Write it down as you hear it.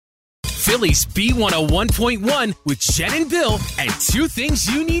Phillies B101.1 with Jen and Bill and two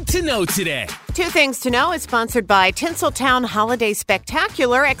things you need to know today. Two Things to Know is sponsored by Tinseltown Holiday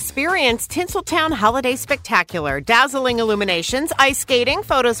Spectacular. Experience Tinseltown Holiday Spectacular. Dazzling illuminations, ice skating,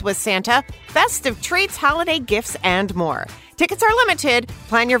 photos with Santa, festive treats, holiday gifts, and more. Tickets are limited.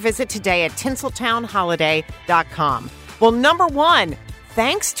 Plan your visit today at tinseltownholiday.com. Well, number one,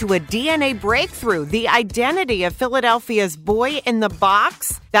 thanks to a DNA breakthrough, the identity of Philadelphia's boy in the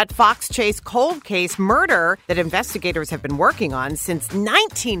box, that Fox Chase cold case murder that investigators have been working on since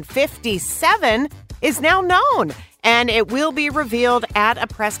 1957, is now known. And it will be revealed at a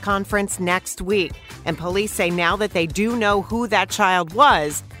press conference next week. And police say now that they do know who that child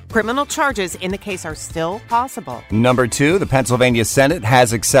was, criminal charges in the case are still possible. Number two, the Pennsylvania Senate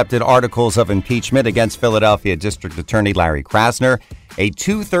has accepted articles of impeachment against Philadelphia District Attorney Larry Krasner. A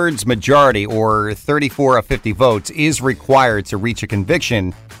two-thirds majority, or 34 of 50 votes, is required to reach a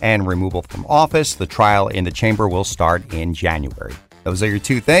conviction and removal from office. The trial in the chamber will start in January. Those are your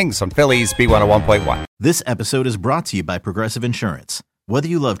two things on Phillies B101.1. This episode is brought to you by Progressive Insurance. Whether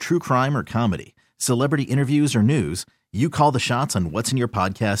you love true crime or comedy, celebrity interviews or news, you call the shots on what's in your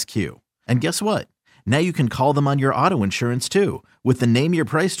podcast queue. And guess what? Now you can call them on your auto insurance too with the Name Your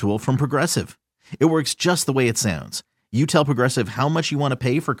Price tool from Progressive. It works just the way it sounds. You tell Progressive how much you want to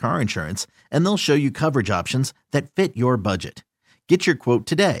pay for car insurance, and they'll show you coverage options that fit your budget. Get your quote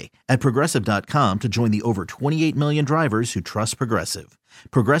today at Progressive.com to join the over 28 million drivers who trust Progressive.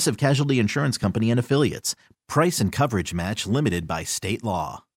 Progressive Casualty Insurance Company and Affiliates. Price and coverage match limited by state law.